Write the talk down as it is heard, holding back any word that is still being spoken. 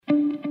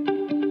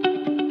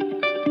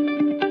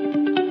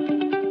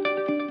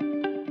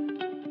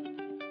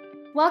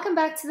Welcome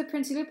back to the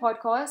Printulu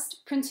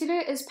podcast.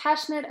 Printulu is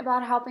passionate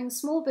about helping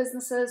small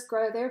businesses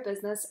grow their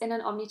business in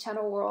an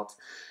omnichannel world.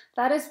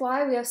 That is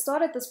why we have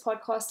started this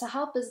podcast to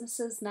help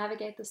businesses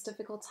navigate this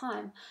difficult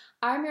time.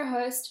 I'm your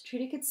host,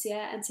 Trudy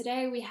Kitsia, and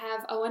today we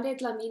have Awande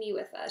Dlamini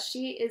with us.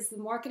 She is the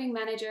marketing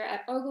manager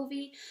at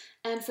Ogilvy,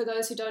 and for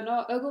those who don't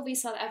know, Ogilvy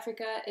South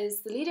Africa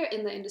is the leader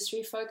in the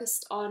industry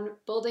focused on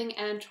building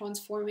and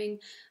transforming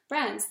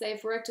brands.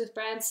 They've worked with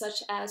brands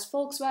such as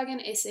Volkswagen,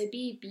 SAB,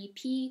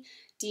 BP,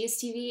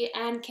 DSTV,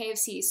 and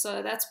KFC.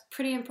 So that's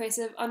pretty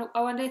impressive.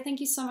 Awande, thank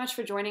you so much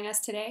for joining us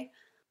today.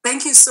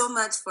 Thank you so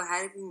much for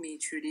having me,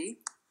 Trudy.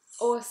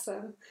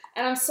 Awesome.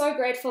 And I'm so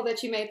grateful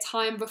that you made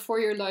time before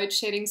your load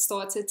shedding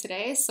started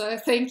today. So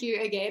thank you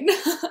again.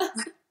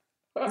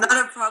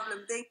 Not a problem.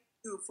 Thank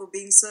you for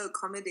being so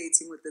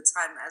accommodating with the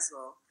time as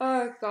well.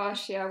 Oh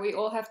gosh, yeah, we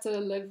all have to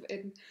live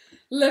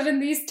in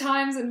these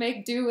times and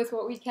make do with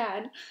what we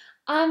can.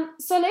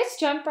 So let's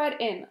jump right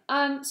in.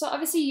 So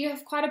obviously you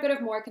have quite a bit of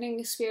marketing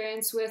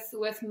experience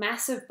with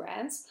massive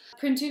brands.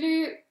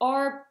 Printulu,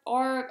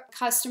 our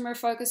customer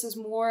focus is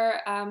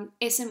more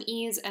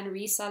SMEs and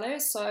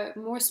resellers, so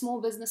more small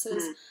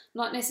businesses,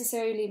 not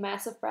necessarily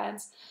massive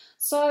brands.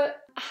 So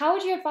how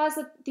would you advise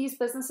that these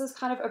businesses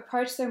kind of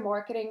approach their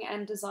marketing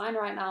and design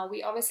right now?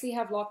 We obviously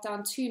have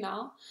lockdown 2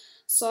 now,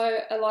 so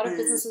a lot of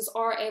businesses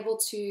are able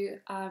to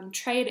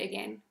trade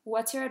again.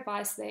 What's your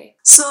advice there?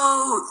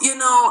 So,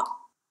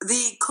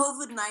 the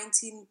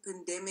COVID-19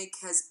 pandemic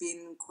has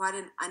been quite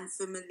an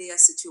unfamiliar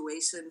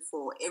situation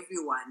for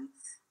everyone.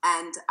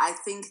 And I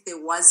think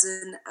there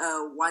wasn't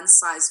a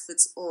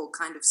one-size-fits-all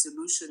kind of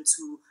solution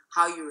to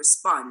how you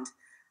respond.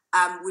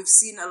 We've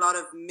seen a lot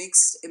of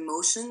mixed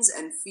emotions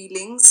and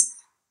feelings.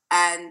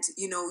 And,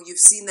 you've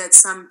seen that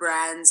some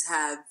brands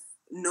have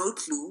no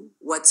clue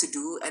what to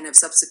do and have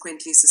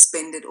subsequently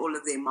suspended all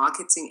of their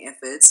marketing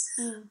efforts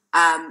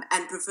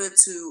and prefer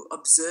to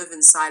observe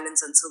in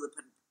silence until the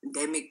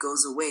pandemic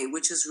goes away,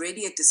 which is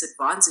really a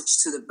disadvantage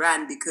to the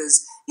brand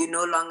because you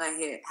no longer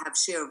have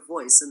share of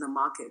voice in the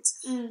market.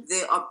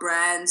 There are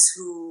brands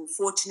who,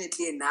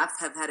 fortunately enough,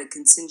 have had a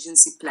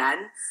contingency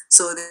plan.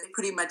 So they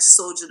pretty much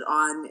soldiered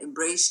on,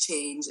 embraced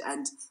change,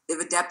 and they've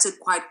adapted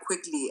quite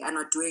quickly and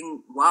are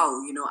doing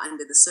well,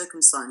 under the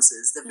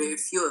circumstances, the very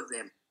few of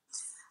them.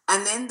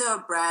 And then there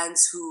are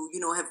brands who,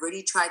 have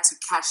really tried to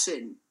cash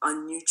in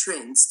on new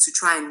trends to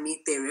try and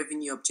meet their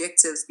revenue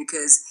objectives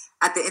because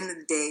at the end of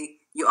the day,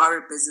 you are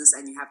a business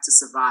and you have to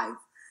survive.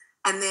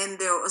 And then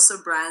there are also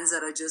brands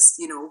that are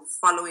just,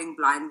 following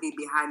blindly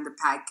behind the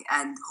pack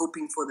and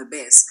hoping for the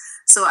best.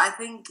 So I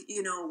think,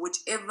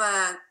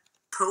 whichever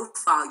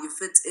profile you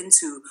fit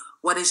into,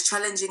 what is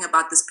challenging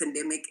about this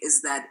pandemic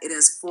is that it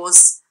has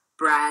forced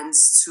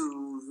brands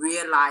to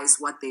realize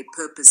what their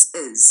purpose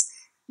is.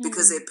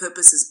 Because their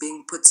purpose is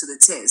being put to the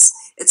test.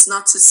 It's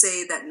not to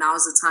say that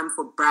now's the time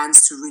for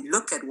brands to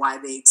relook at why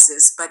they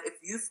exist, but if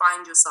you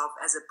find yourself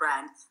as a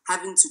brand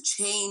having to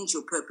change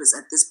your purpose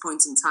at this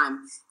point in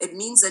time, it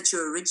means that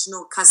your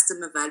original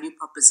customer value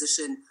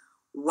proposition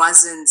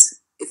wasn't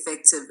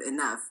effective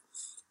enough.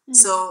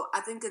 So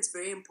I think it's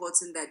very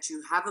important that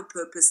you have a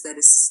purpose that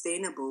is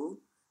sustainable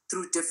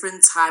through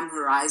different time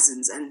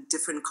horizons and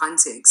different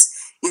contexts.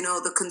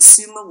 The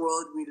consumer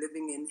world we're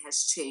living in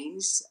has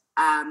changed.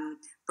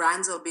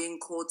 Brands are being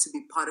called to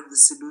be part of the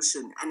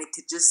solution, and it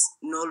could just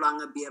no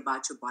longer be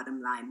about your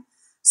bottom line.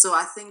 So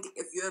I think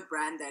if you're a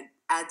brand that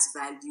adds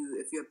value,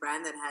 if you're a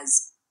brand that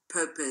has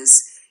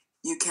purpose,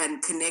 you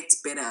can connect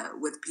better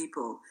with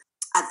people.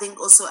 I think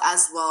also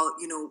as well,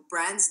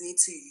 brands need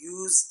to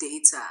use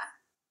data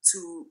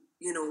to,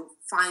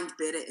 find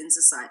better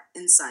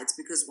insights,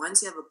 because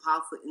once you have a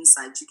powerful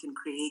insight, you can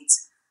create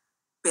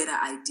better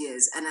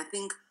ideas. And I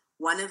think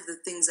one of the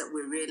things that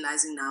we're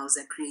realizing now is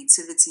that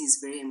creativity is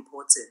very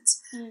important,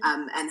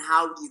 and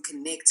how you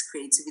connect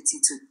creativity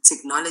to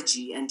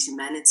technology and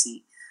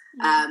humanity.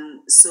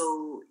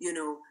 So,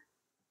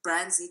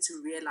 brands need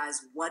to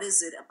realize what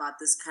is it about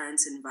this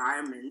current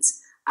environment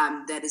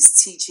that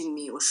is teaching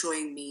me or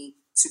showing me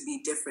to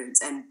be different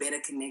and better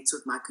connect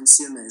with my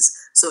consumers.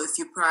 So if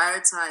you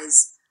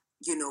prioritize,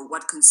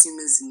 what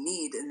consumers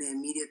need in the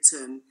immediate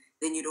term,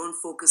 then you don't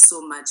focus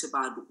so much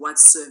about what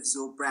serves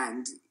your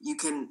brand. You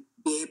can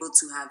be able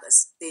to have a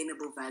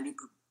sustainable value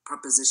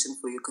proposition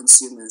for your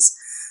consumers.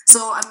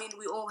 So,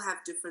 we all have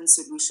different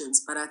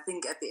solutions, but I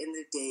think at the end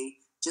of the day,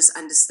 just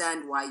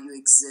understand why you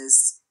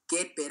exist,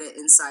 get better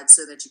insights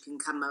so that you can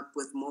come up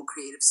with more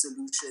creative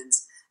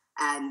solutions,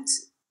 and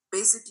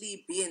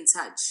basically be in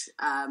touch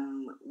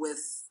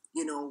with,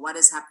 what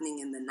is happening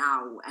in the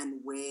now and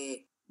where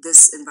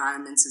this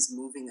environment is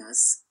moving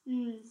us.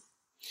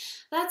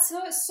 That's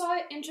so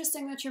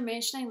interesting that you're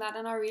mentioning that,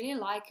 and I really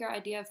like your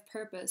idea of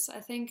purpose. I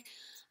think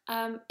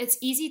it's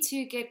easy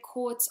to get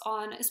caught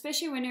on,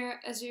 especially when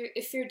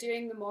if you're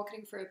doing the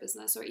marketing for a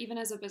business or even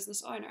as a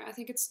business owner. I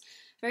think it's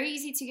very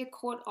easy to get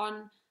caught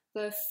on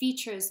the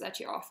features that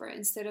you offer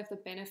instead of the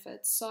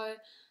benefits. So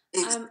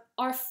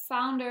Our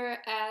founder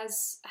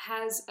has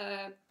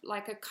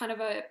a kind of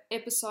a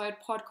episode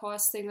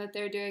podcast thing that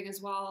they're doing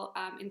as well,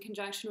 in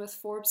conjunction with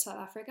Forbes South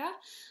Africa.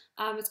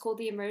 It's called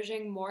the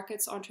Emerging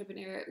Markets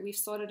Entrepreneur. We've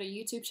started a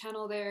YouTube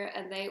channel there,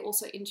 and they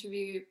also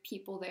interview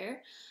people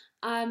there.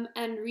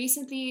 And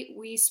recently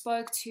we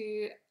spoke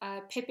to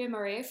Pepe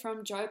Mare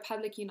from Joe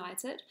Public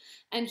United,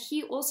 and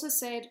he also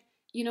said,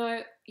 you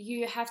know,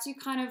 you have to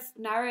kind of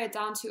narrow it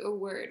down to a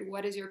word.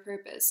 What is your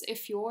purpose?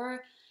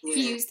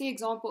 He used the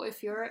example,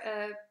 if you're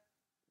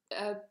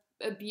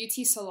a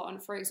beauty salon,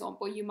 for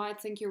example, you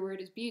might think your word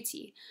is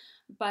beauty,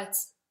 but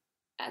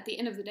at the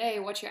end of the day,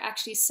 what you're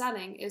actually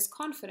selling is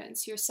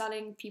confidence. You're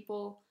selling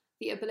people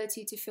the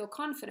ability to feel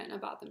confident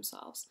about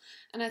themselves.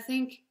 And I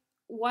think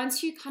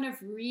once you kind of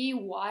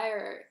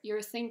rewire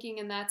your thinking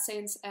in that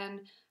sense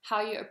and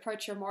how you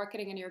approach your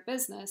marketing and your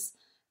business,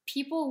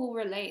 people will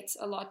relate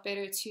a lot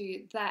better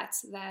to that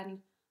than,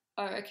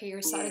 oh, okay,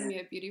 you're selling me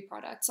a beauty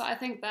product. So I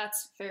think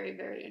that's very,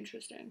 very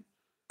interesting.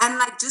 And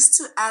like, just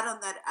to add on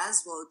that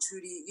as well,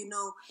 Trudy, you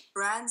know,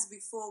 brands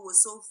before were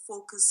so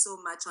focused so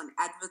much on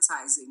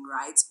advertising,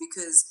 right?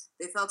 Because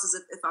they felt as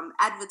if I'm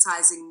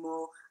advertising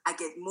more, I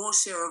get more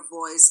share of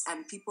voice,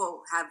 and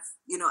people have,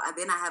 you know, and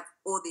then I have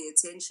all the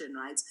attention,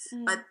 right?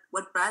 But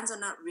what brands are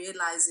not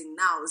realizing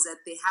now is that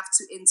they have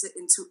to enter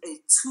into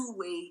a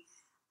two-way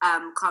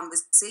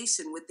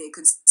conversation with their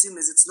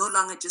consumers. It's no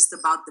longer just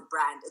about the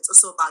brand. It's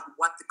also about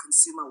what the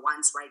consumer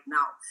wants right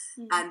now.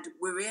 And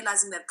we're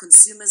realizing that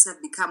consumers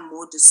have become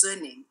more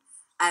discerning.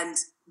 And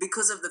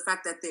because of the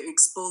fact that they're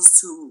exposed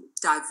to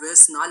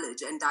diverse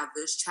knowledge and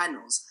diverse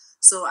channels.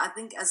 So I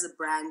think as a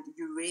brand,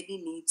 you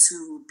really need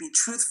to be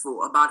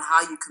truthful about how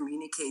you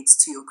communicate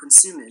to your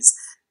consumers.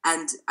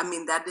 And I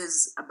mean, that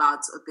is about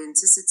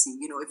authenticity.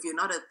 You know, if you're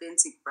not an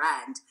authentic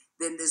brand,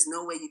 then there's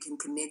no way you can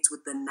connect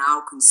with the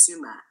now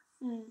consumer.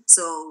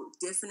 So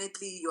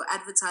definitely your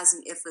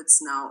advertising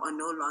efforts now are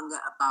no longer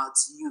about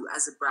you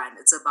as a brand.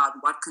 It's about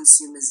what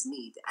consumers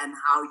need and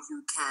how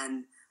you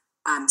can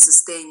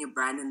sustain your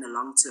brand in the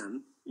long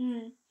term.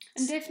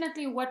 And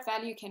definitely, what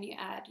value can you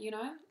add? You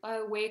know,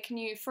 where can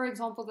you, for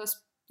example,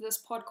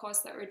 this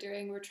podcast that we're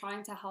doing, we're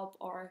trying to help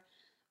our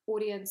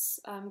audience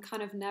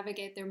kind of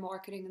navigate their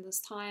marketing in this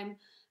time.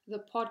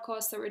 The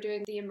podcast that we're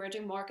doing, the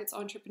Emerging Markets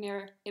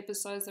Entrepreneur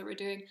episodes that we're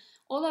doing,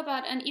 all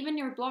about, and even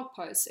your blog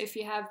posts. If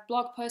you have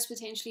blog posts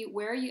potentially,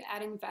 where are you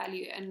adding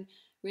value and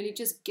really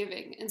just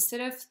giving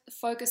instead of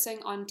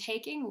focusing on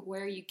taking?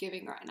 Where are you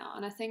giving right now?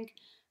 And I think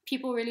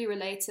people really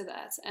relate to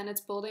that, and it's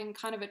building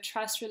kind of a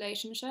trust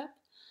relationship,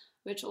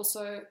 which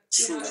also,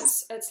 you know,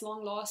 it's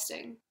long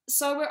lasting.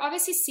 So we're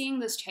obviously seeing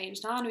this change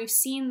now, and we've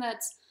seen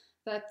that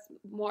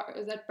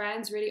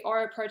brands really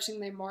are approaching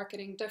their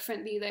marketing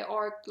differently. They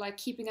are like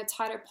keeping a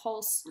tighter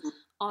pulse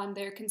on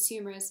their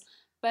consumers.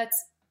 But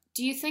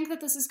do you think that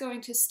this is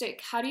going to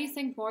stick? How do you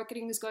think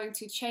marketing is going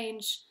to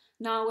change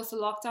now with the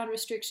lockdown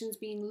restrictions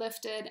being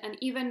lifted, and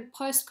even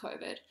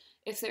post-COVID,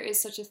 if there is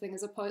such a thing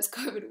as a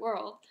post-COVID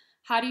world?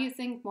 How do you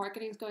think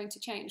marketing is going to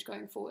change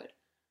going forward?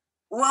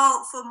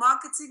 Well, for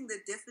marketing,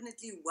 there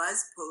definitely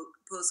was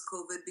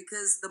post-COVID,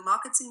 because the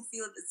marketing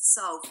field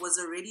itself was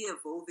already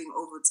evolving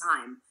over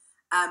time.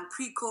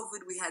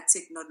 Pre-COVID, we had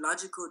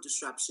technological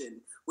disruption,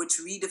 which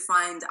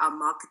redefined our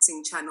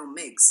marketing channel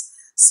mix.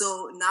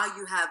 So now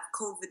you have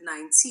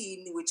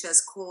COVID-19, which has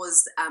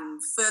caused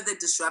further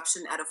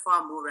disruption at a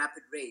far more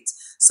rapid rate.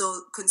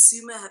 So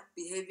consumer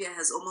behavior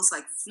has almost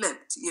like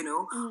flipped, you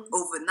know,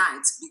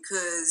 overnight,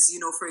 because, you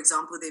know, for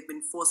example, they've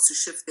been forced to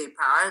shift their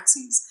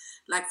priorities.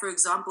 Like, for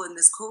example, in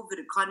this COVID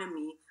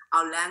economy,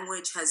 our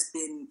language has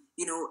been,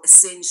 you know,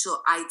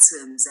 essential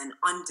items and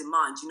on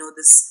demand, you know,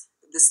 this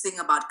thing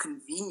about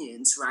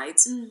convenience, right?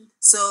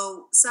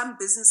 So some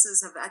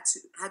businesses have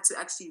had to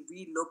actually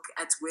relook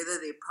at whether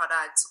their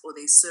products or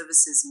their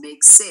services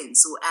make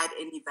sense or add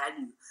any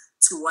value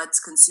to what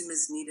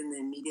consumers need in the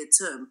immediate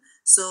term.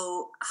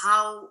 So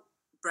how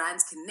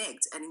brands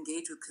connect and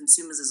engage with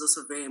consumers is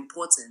also very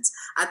important.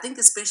 I think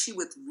especially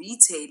with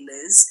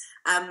retailers,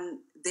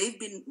 they've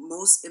been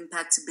most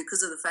impacted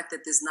because of the fact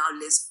that there's now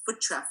less foot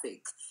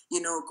traffic,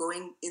 you know,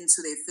 going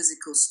into their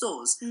physical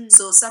stores.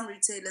 So some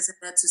retailers have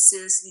had to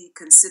seriously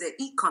consider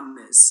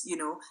e-commerce, you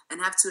know,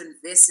 and have to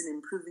invest in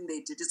improving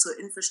their digital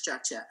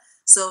infrastructure.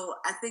 So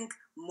I think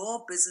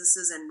more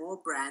businesses and more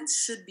brands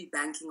should be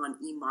banking on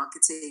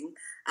e-marketing.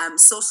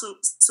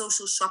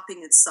 Social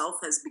shopping itself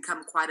has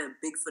become quite a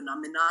big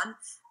phenomenon.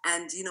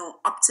 And, you know,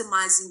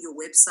 optimizing your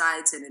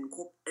website and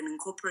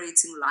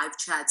incorporating live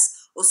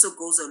chats also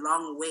goes a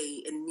long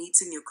way in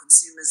meeting your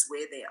consumers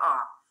where they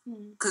are,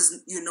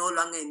 because you're no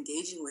longer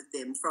engaging with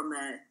them from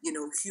a, you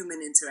know,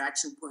 human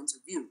interaction point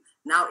of view.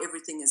 Now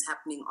everything is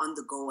happening on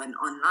the go and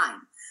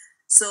online.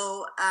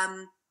 So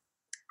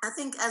I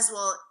think as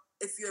well,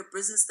 if you're a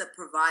business that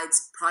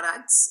provides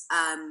products,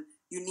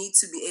 you need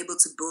to be able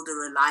to build a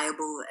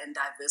reliable and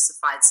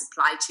diversified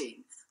supply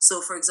chain.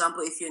 So, for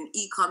example, if you're an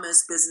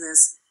e-commerce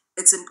business,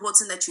 it's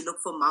important that you look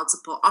for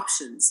multiple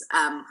options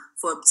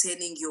for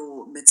obtaining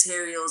your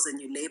materials and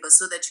your labor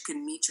so that you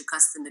can meet your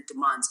customer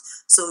demands.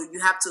 So you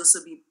have to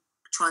also be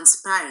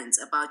transparent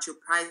about your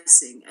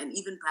pricing and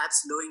even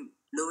perhaps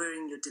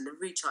lowering your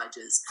delivery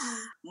charges.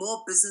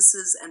 More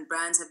businesses and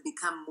brands have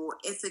become more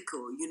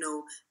ethical.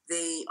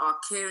 They are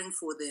caring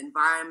for the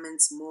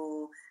environment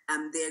more.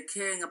 They're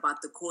caring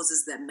about the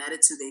causes that matter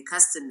to their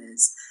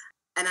customers.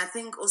 And I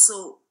think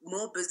also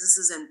more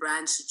businesses and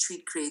brands should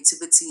treat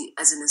creativity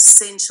as an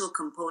essential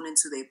component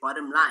to their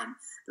bottom line.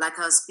 Like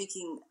I was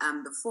speaking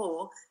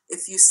before,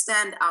 if you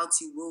stand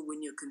out, you will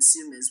win your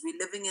consumers. We're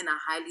living in a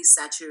highly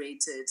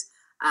saturated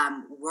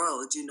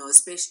world,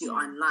 especially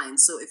online.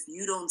 So if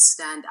you don't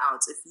stand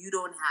out, if you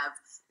don't have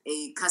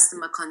a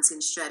customer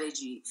content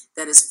strategy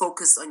that is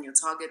focused on your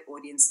target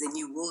audience, then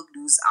you will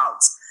lose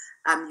out.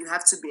 You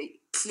have to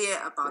be clear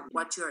about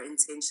what your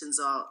intentions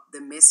are, the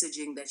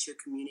messaging that you're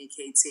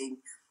communicating,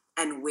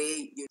 and where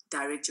you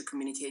direct your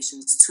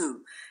communications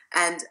to.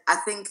 And I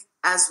think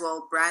as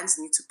well, brands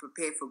need to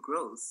prepare for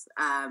growth,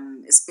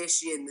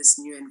 especially in this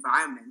new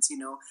environment,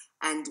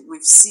 and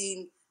we've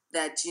seen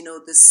that,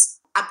 this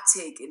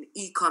uptake in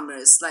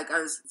e-commerce. Like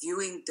I was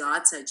viewing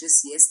data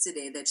just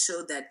yesterday that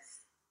showed that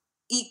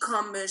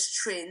e-commerce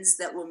trends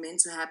that were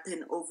meant to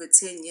happen over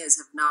 10 years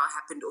have now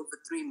happened over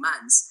 3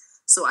 months.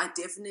 So I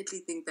definitely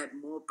think that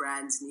more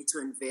brands need to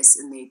invest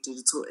in their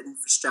digital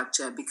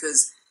infrastructure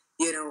because,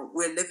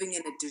 we're living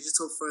in a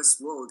digital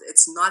first world.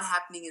 It's not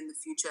happening in the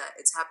future.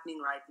 It's happening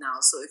right now.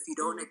 So if you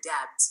don't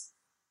adapt,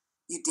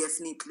 you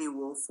definitely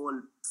will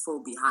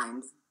fall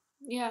behind.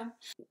 Yeah.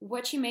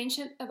 What you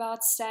mentioned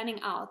about standing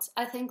out,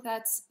 I think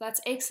that's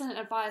excellent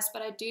advice,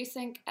 but I do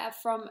think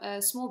from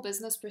a small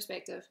business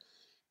perspective,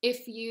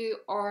 if you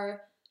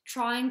are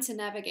trying to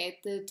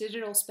navigate the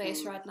digital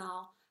space right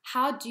now,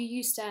 how do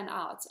you stand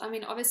out? I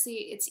mean, obviously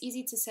it's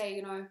easy to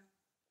say,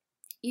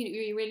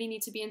 you really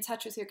need to be in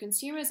touch with your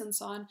consumers and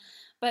so on,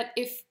 but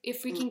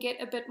if we can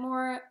get a bit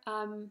more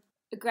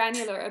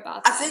granular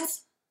about that.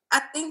 I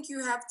think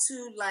you have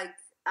to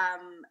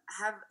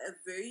have a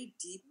very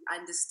deep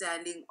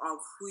understanding of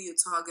who your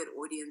target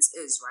audience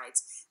is, right?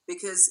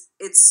 Because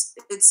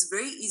it's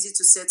very easy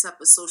to set up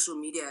a social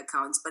media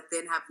account but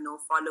then have no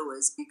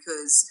followers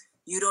because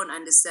you don't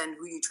understand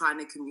who you're trying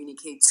to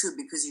communicate to,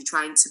 because you're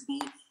trying to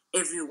be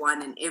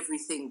everyone and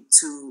everything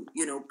to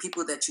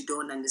people that you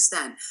don't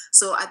understand.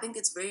 So I think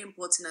it's very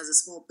important as a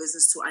small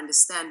business to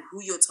understand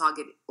who your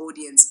target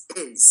audience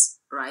is,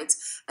 right?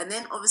 And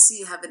then obviously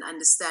you have an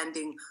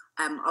understanding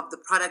of the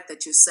product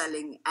that you're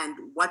selling and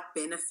what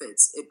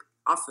benefits it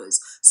offers,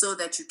 so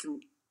that you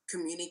can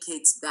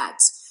communicate that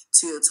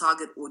to your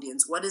target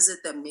audience. What is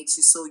it that makes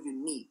you so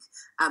unique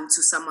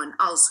to someone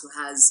else who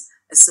has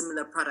a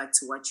similar product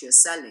to what you're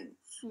selling?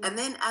 And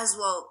then as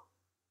well,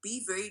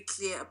 be very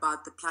clear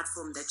about the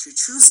platform that you're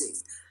choosing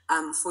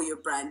for your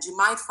brand. You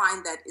might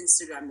find that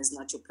Instagram is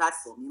not your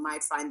platform. You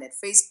might find that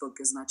Facebook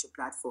is not your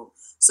platform.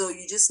 So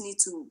you just need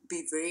to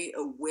be very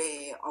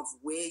aware of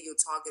where your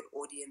target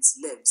audience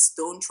lives.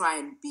 Don't try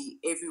and be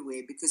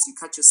everywhere because you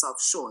cut yourself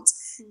short.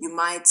 You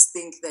might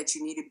think that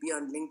you need to be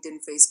on LinkedIn,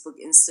 Facebook,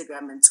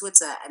 Instagram, and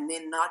Twitter, and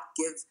then not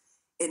give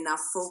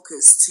enough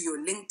focus to your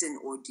LinkedIn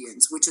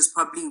audience, which is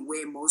probably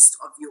where most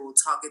of your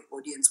target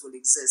audience will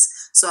exist.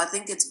 So I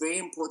think it's very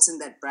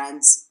important that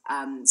brands,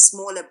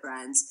 smaller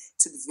brands,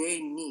 to be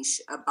very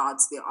niche about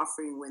their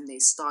offering when they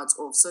start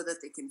off, so that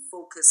they can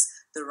focus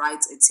the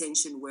right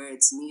attention where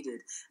it's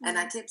needed. And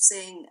I kept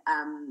saying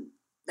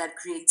that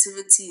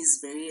creativity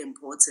is very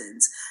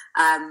important.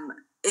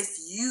 If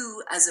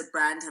you as a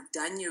brand have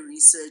done your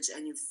research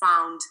and you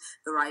found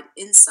the right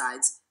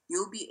insights,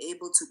 you'll be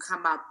able to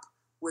come up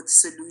with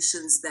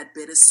solutions that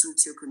better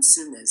suit your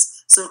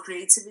consumers. So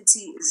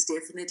creativity is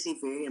definitely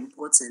very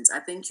important. I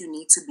think you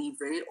need to be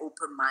very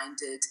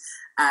open-minded.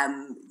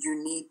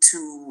 You need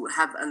to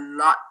have a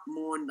lot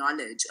more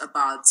knowledge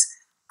about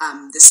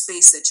the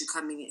space that you're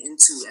coming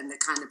into and the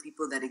kind of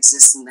people that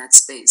exist in that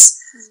space.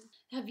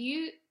 Have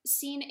you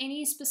seen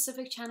any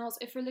specific channels,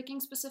 if we're looking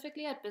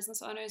specifically at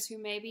business owners who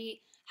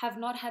maybe have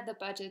not had the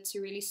budget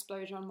to really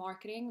splurge on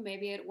marketing,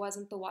 maybe it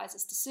wasn't the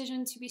wisest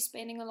decision to be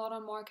spending a lot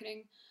on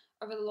marketing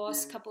over the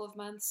last couple of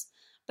months.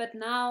 But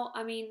now,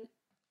 I mean,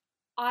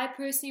 I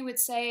personally would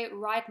say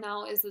right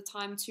now is the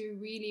time to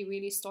really,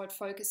 really start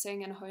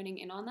focusing and honing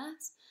in on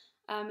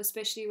that,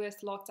 especially with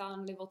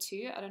lockdown level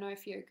 2. I don't know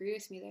if you agree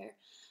with me there.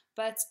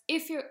 But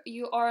if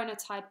you are on a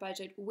tight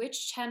budget,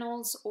 which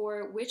channels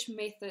or which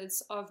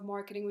methods of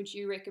marketing would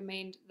you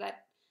recommend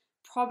that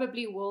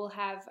probably will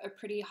have a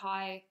pretty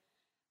high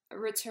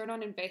return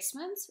on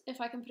investment, if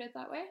I can put it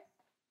that way?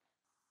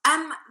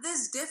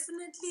 There's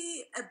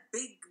definitely a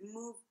big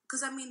move,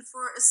 because I mean,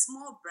 for a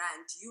small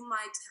brand, you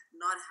might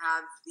not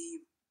have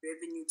the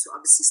revenue to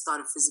obviously start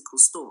a physical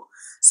store.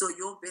 So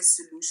your best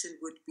solution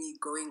would be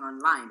going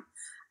online.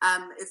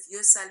 If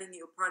you're selling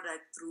your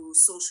product through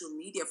social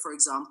media, for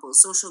example,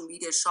 social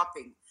media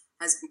shopping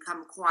has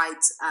become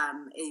quite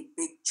a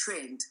big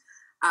trend.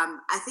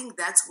 I think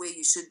that's where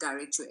you should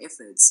direct your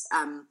efforts.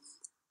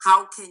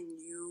 How can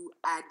you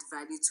add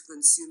value to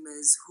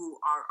consumers who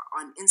are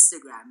on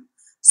Instagram?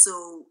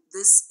 So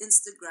this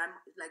Instagram,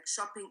 like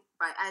shopping,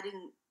 by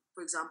adding,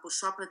 for example,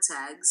 shopper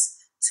tags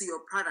to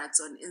your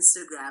products on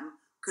Instagram,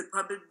 could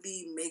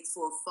probably make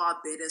for a far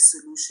better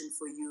solution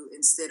for you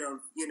instead of,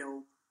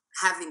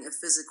 having a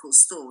physical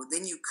store.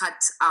 Then you cut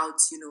out,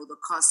 the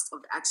cost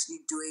of actually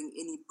doing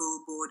any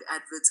billboard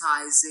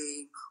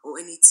advertising or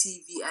any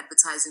TV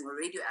advertising or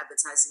radio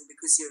advertising,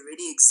 because you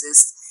already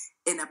exist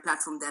in a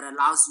platform that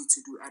allows you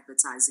to do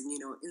advertising.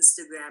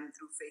 Instagram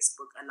through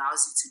Facebook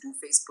allows you to do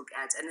Facebook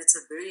ads, and it's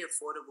a very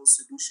affordable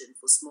solution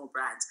for small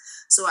brands.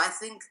 So I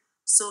think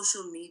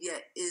social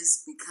media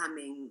is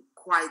becoming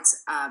quite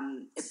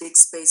a big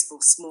space for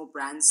small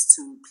brands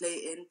to play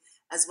in,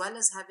 as well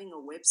as having a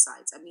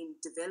website. I mean,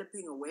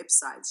 developing a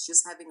website,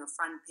 just having a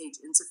front page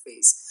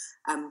interface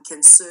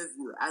can serve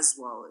you as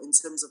well in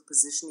terms of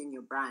positioning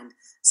your brand.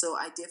 So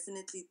I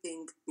definitely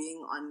think being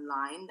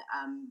online,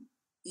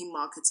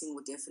 e-marketing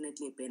would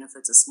definitely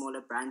benefit a smaller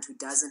brand who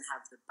doesn't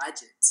have the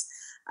budget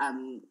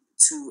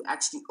to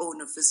actually own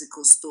a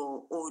physical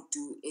store or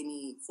do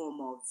any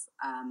form of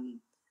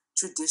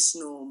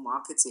traditional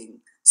marketing.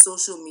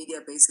 Social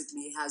media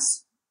basically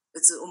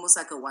it's almost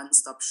like a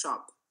one-stop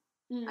shop,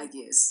 I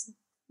guess.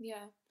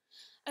 Yeah.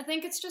 I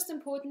think it's just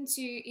important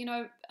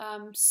to,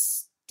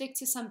 stick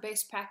to some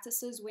best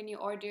practices when you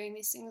are doing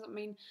these things. I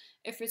mean,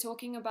 if we're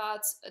talking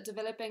about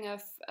developing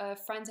a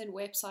front-end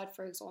website,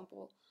 for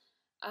example,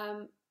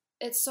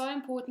 it's so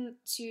important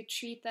to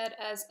treat that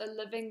as a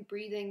living,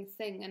 breathing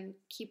thing and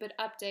keep it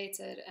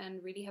updated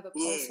and really have a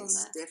pulse on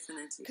that. Yes,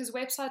 definitely. Because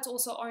websites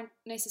also aren't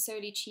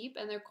necessarily cheap,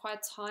 and they're quite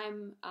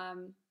time,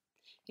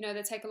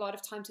 they take a lot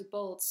of time to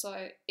build.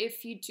 So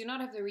if you do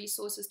not have the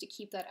resources to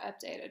keep that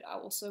updated, I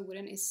also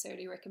wouldn't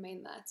necessarily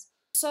recommend that.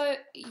 So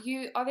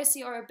you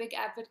obviously are a big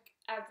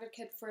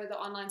advocate for the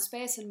online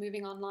space and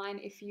moving online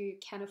if you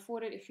can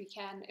afford it, if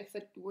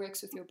it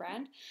works with your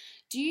brand.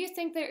 Do you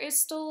think there is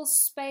still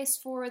space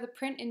for the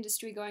print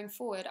industry going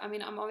forward? I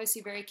mean, I'm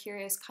obviously very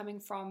curious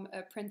coming from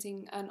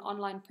an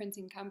online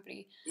printing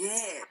company.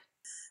 Yeah.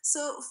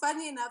 So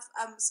funny enough,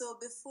 so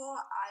before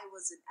I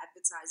was in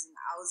advertising,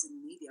 I was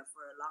in media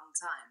for a long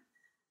time.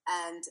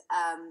 And,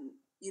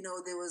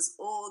 there was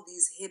all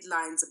these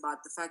headlines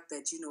about the fact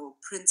that,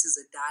 print is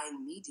a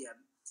dying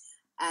medium.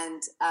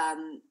 And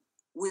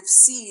we've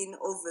seen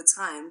over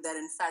time that,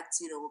 in fact,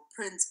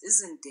 print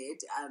isn't dead.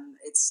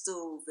 It's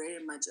still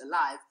very much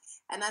alive.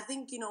 And I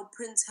think,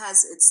 print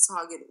has its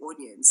target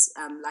audience.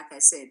 Like I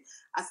said,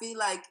 I feel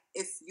like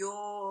if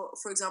your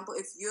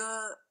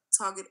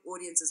target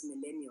audience is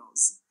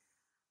millennials,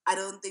 I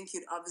don't think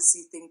you'd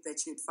obviously think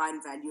that you'd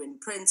find value in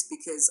print,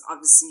 because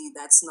obviously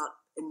that's not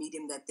a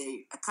medium that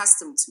they're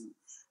accustomed to.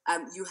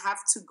 You have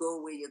to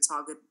go where your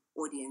target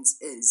audience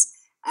is.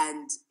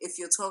 And if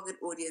your target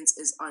audience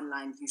is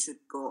online, you should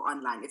go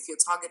online. If your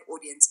target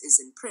audience is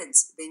in print,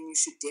 then you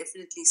should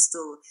definitely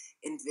still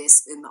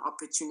invest in the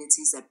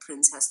opportunities that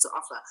print has to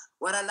offer.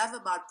 What I love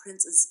about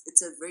print is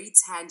it's a very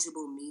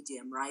tangible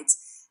medium, right?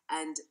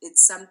 And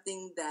it's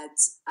something that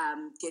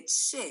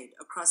gets shared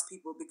across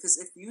people, because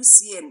if you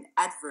see an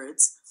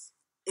advert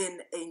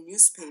in a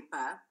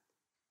newspaper,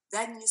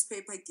 that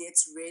newspaper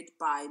gets read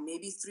by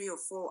maybe 3 or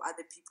 4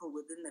 other people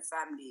within the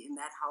family in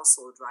that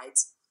household, right?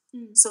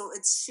 So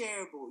it's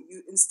shareable.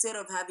 You, instead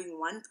of having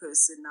one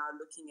person now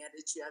looking at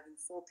it, you're having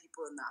 4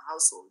 people in the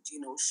household,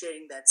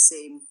 sharing that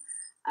same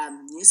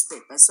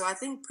newspaper. So I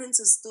think print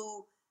is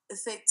still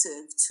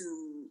effective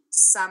to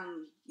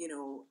some,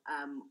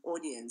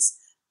 audience.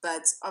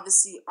 But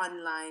obviously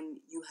online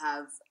you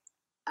have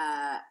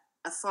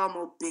a far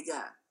more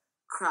bigger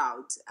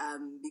crowd,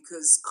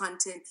 because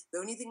content, the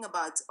only thing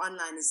about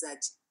online is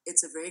that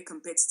it's a very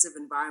competitive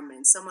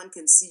environment. Someone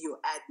can see your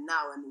ad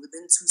now, and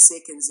within 2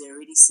 seconds they're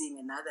already seeing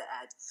another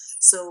ad.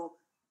 So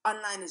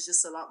online is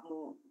just a lot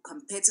more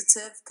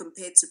competitive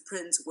compared to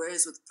print,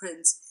 whereas with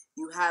print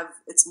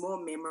it's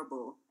more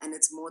memorable and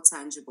it's more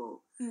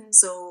tangible.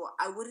 So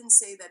I wouldn't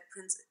say that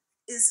print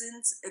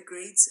isn't a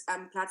great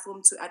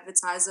platform to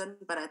advertise on,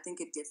 but I think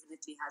it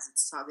definitely has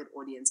its target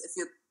audience. If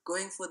you're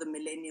going for the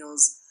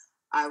millennials,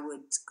 I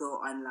would go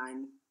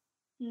online.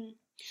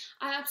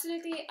 I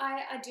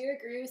do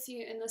agree with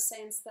you in the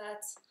sense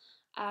that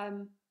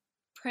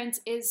print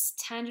is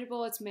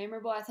tangible, it's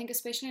memorable. I think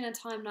especially in a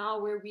time now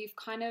where we've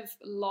kind of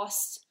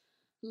lost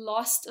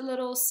a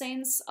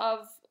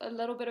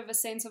little bit of a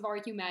sense of our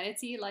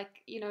humanity,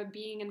 like,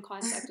 being in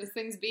contact with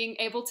things, being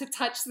able to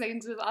touch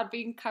things without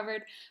being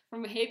covered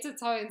from head to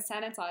toe in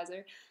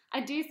sanitizer.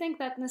 I do think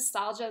that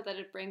nostalgia that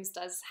it brings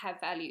does have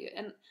value.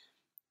 And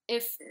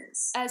if,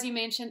 as you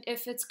mentioned,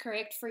 if it's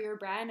correct for your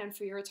brand and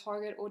for your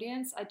target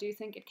audience, I do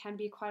think it can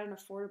be quite an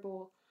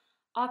affordable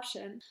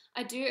option.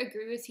 I do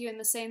agree with you in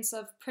the sense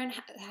of print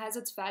has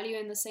its value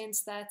in the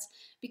sense that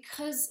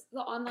because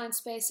the online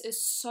space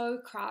is so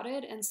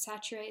crowded and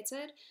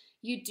saturated,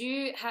 you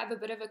do have a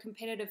bit of a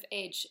competitive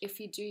edge if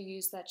you do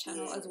use that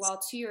channel as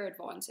well to your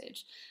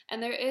advantage.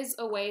 And there is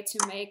a way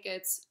to make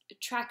it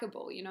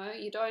trackable,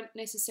 you don't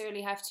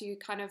necessarily have to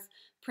kind of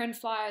print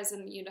flyers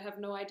and you have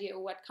no idea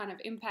what kind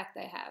of impact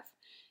they have.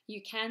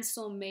 You can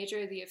still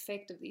measure the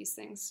effect of these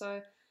things.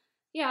 So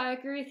yeah, I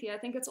agree with you. I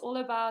think it's all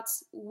about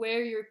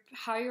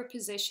how you're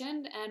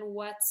positioned and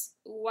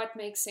what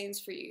makes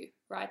sense for you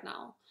right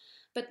now.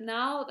 But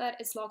now that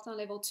it's lockdown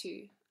level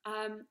 2,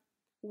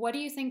 what do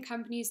you think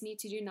companies need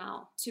to do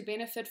now to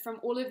benefit from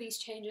all of these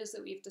changes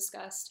that we've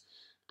discussed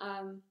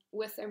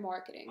with their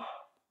marketing?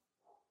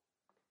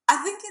 I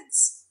think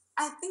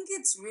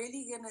it's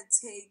really gonna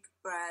take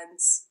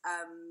brands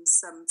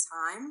some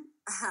time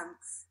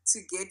to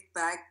get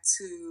back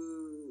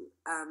to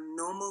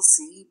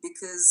normalcy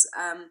because,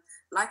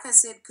 like I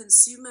said,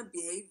 consumer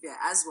behavior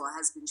as well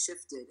has been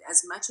shifted.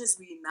 As much as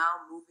we're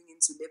now moving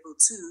into level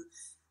 2,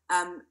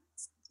 um,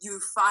 you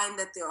find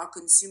that there are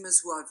consumers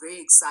who are very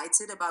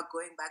excited about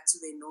going back to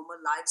their normal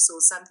lives. So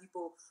some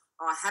people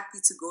are happy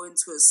to go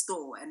into a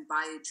store and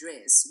buy a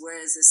dress,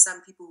 whereas there's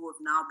some people who have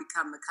now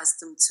become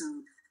accustomed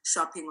to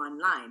shopping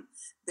online.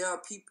 There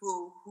are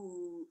people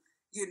who,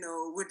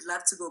 would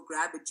love to go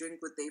grab a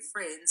drink with their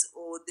friends,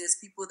 or there's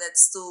people that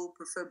still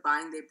prefer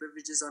buying their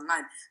beverages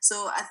online.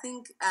 So I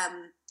think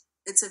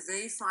it's a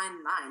very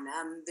fine line.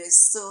 There's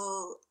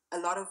still a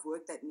lot of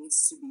work that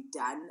needs to be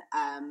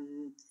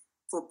done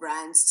for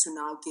brands to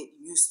now get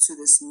used to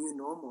this new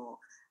normal.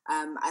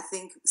 I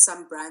think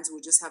some brands will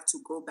just have to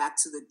go back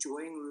to the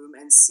drawing room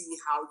and see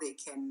how they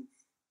can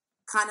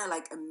kind of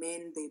like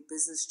amend their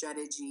business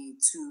strategy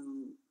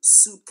to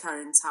suit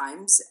current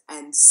times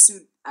and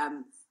suit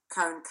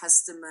current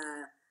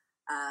customer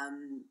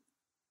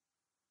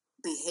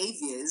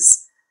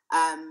behaviors,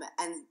 and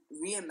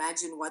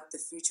reimagine what the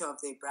future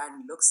of their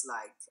brand looks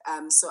like.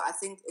 So I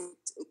think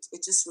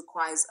it just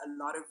requires a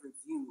lot of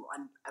review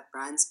on a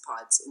brand's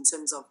part in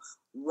terms of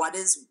what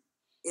is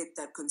it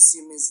that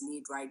consumers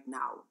need right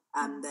now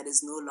that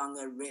is no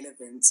longer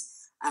relevant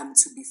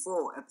to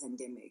before a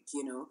pandemic,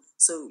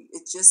 So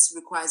it just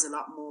requires a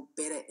lot more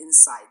better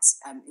insights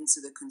into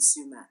the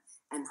consumer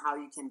and how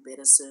you can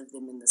better serve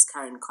them in this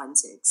current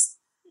context.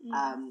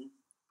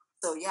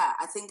 So yeah,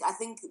 I think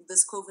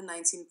this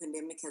COVID-19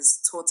 pandemic has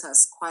taught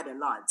us quite a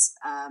lot,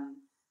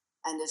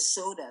 and has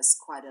showed us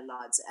quite a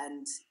lot.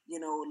 And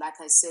like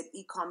I said,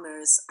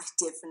 e-commerce, I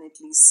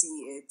definitely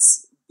see it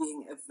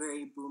being a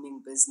very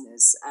booming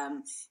business.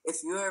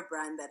 If you're a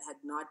brand that had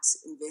not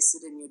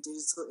invested in your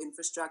digital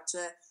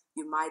infrastructure,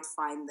 you might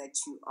find that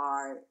you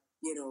are,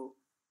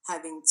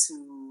 having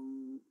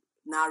to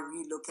now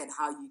relook at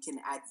how you can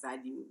add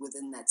value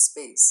within that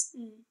space.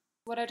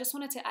 What I just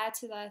wanted to add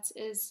to that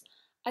is,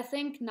 I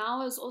think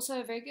now is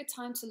also a very good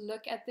time to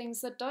look at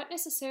things that don't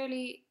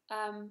necessarily,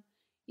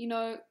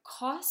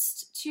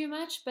 cost too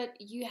much, but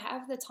you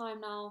have the time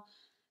now.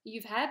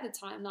 You've had the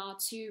time now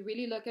to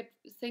really look at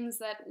things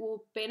that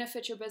will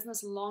benefit your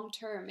business long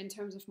term in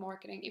terms of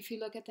marketing. If you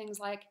look at things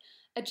like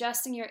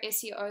adjusting your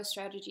SEO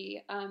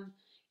strategy,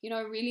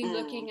 really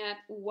looking at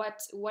what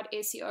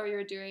SEO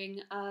you're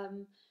doing,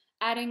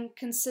 adding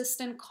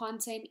consistent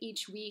content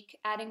each week,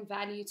 adding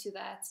value to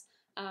that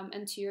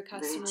and to your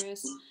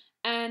customers,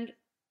 and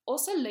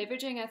also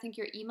leveraging, I think,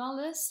 your email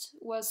list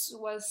was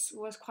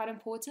quite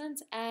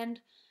important, and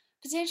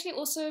potentially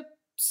also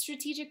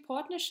strategic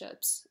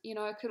partnerships. It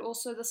could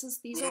also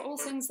these are all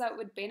things that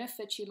would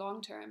benefit you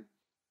long term.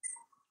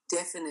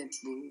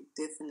 Definitely.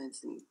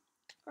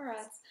 All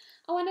right.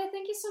 Awande,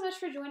 thank you so much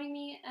for joining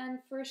me and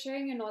for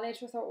sharing your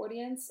knowledge with our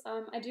audience.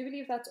 I do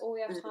believe that's all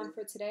we have time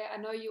for today. I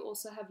know you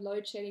also have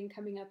load shedding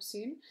coming up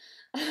soon.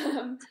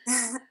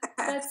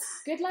 But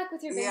good luck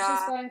with your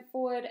ventures going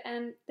forward,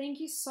 and thank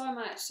you so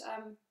much.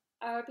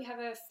 I hope you have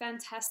a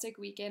fantastic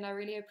weekend. I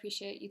really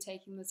appreciate you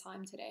taking the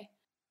time today.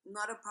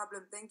 Not a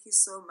problem. Thank you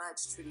so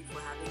much, Trudy, for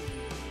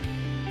having me.